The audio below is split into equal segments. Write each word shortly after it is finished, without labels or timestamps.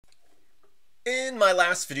In my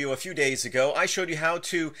last video a few days ago, I showed you how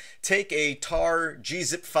to take a tar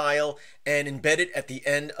gzip file and embed it at the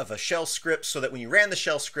end of a shell script so that when you ran the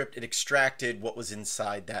shell script, it extracted what was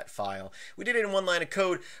inside that file. We did it in one line of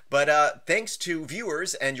code, but thanks to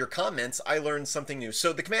viewers and your comments, I learned something new.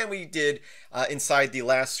 So the command we did inside the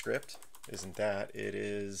last script, isn't that, it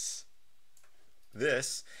is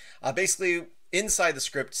this. Basically, inside the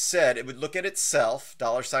script said it would look at itself,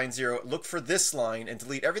 $0, look for this line and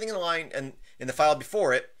delete everything in the line and in the file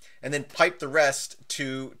before it, and then pipe the rest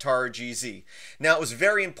to tar.gz. Now, it was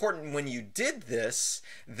very important when you did this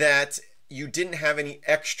that you didn't have any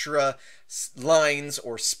extra lines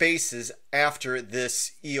or spaces after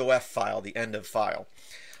this EOF file, the end of file.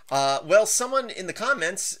 Well, someone in the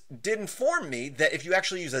comments did inform me that if you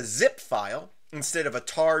actually use a zip file instead of a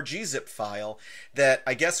tar gzip file, that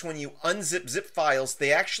I guess when you unzip zip files,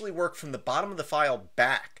 they actually work from the bottom of the file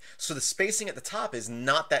back. So the spacing at the top is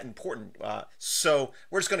not that important. So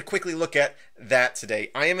we're just going to quickly look at that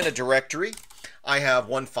today. I am in a directory. I have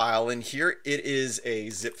one file in here. It is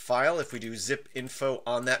a zip file. If we do zip info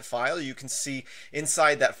on that file, you can see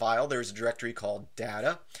inside that file there's a directory called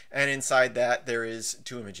data, and inside that there is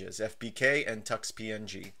two images, fbk and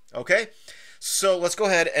tuxpng. Okay, so let's go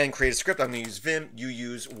ahead and create a script. I'm going to use Vim. You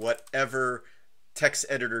use whatever text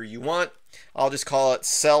editor you want. I'll just call it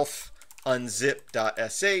self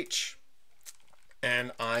unzip.sh,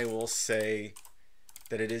 and I will say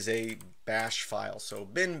that it is a bash file, so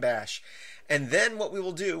bin bash. And then what we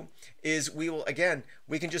will do is we can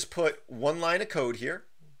just put one line of code here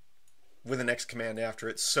with the next command after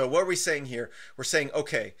it. So what are we saying here? We're saying,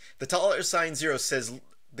 okay, the $0 says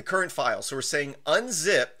the current file. So we're saying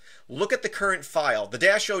unzip, look at the current file. The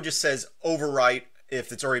 -o just says overwrite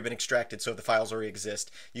if it's already been extracted, so if the files already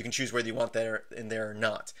exist. You can choose whether you want that in there or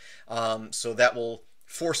not. So that will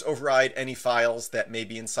force override any files that may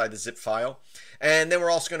be inside the zip file. And then we're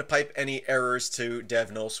also going to pipe any errors to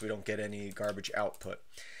dev null so we don't get any garbage output.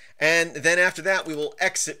 And then after that, we will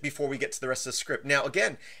exit before we get to the rest of the script. Now,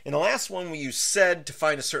 again, in the last one, we used sed to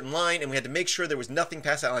find a certain line, and we had to make sure there was nothing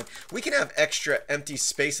past that line. We can have extra empty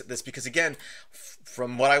space at this because, again,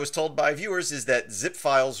 from what I was told by viewers, is that zip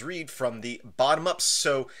files read from the bottom up.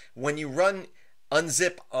 So when you run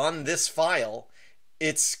unzip on this file,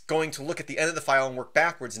 it's going to look at the end of the file and work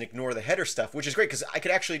backwards and ignore the header stuff, which is great because I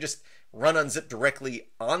could actually just run unzip directly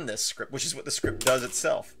on this script, which is what the script does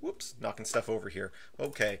itself. Whoops, knocking stuff over here.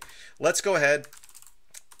 Okay, let's go ahead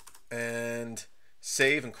and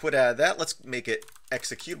save and quit out of that. Let's make it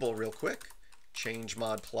executable real quick. Change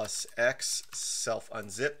mod plus X, self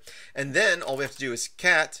unzip. And then all we have to do is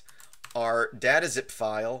cat our data zip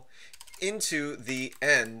file into the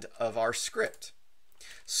end of our script.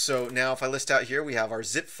 So now if I list out here, we have our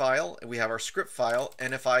zip file, and we have our script file,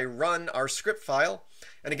 and if I run our script file,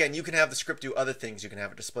 and again, you can have the script do other things. You can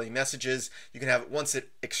have it display messages. You can have it, once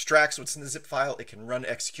it extracts what's in the zip file, it can run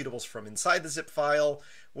executables from inside the zip file,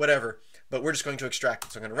 whatever. But we're just going to extract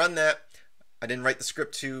it. So I'm going to run that. I didn't write the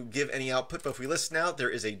script to give any output, but if we list now, there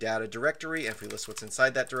is a data directory, and if we list what's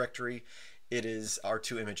inside that directory, it is our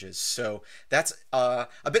two images. So that's a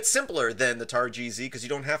bit simpler than the tar.gz because you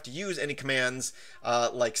don't have to use any commands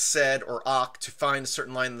like sed or awk to find a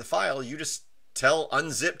certain line in the file. You just tell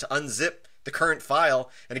unzip to unzip the current file,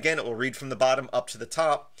 and again, it will read from the bottom up to the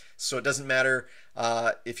top. So it doesn't matter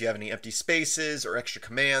if you have any empty spaces or extra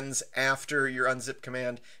commands after your unzip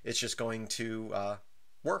command. It's just going to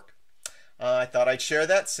work. I thought I'd share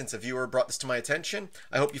that since a viewer brought this to my attention.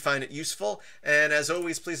 I hope you find it useful. And as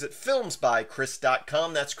always, please visit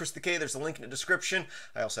filmsbychris.com. That's Chris the K. There's a link in the description.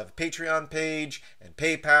 I also have a Patreon page and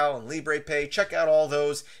PayPal and LibrePay. Check out all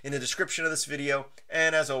those in the description of this video.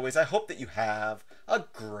 And as always, I hope that you have a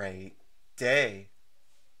great day.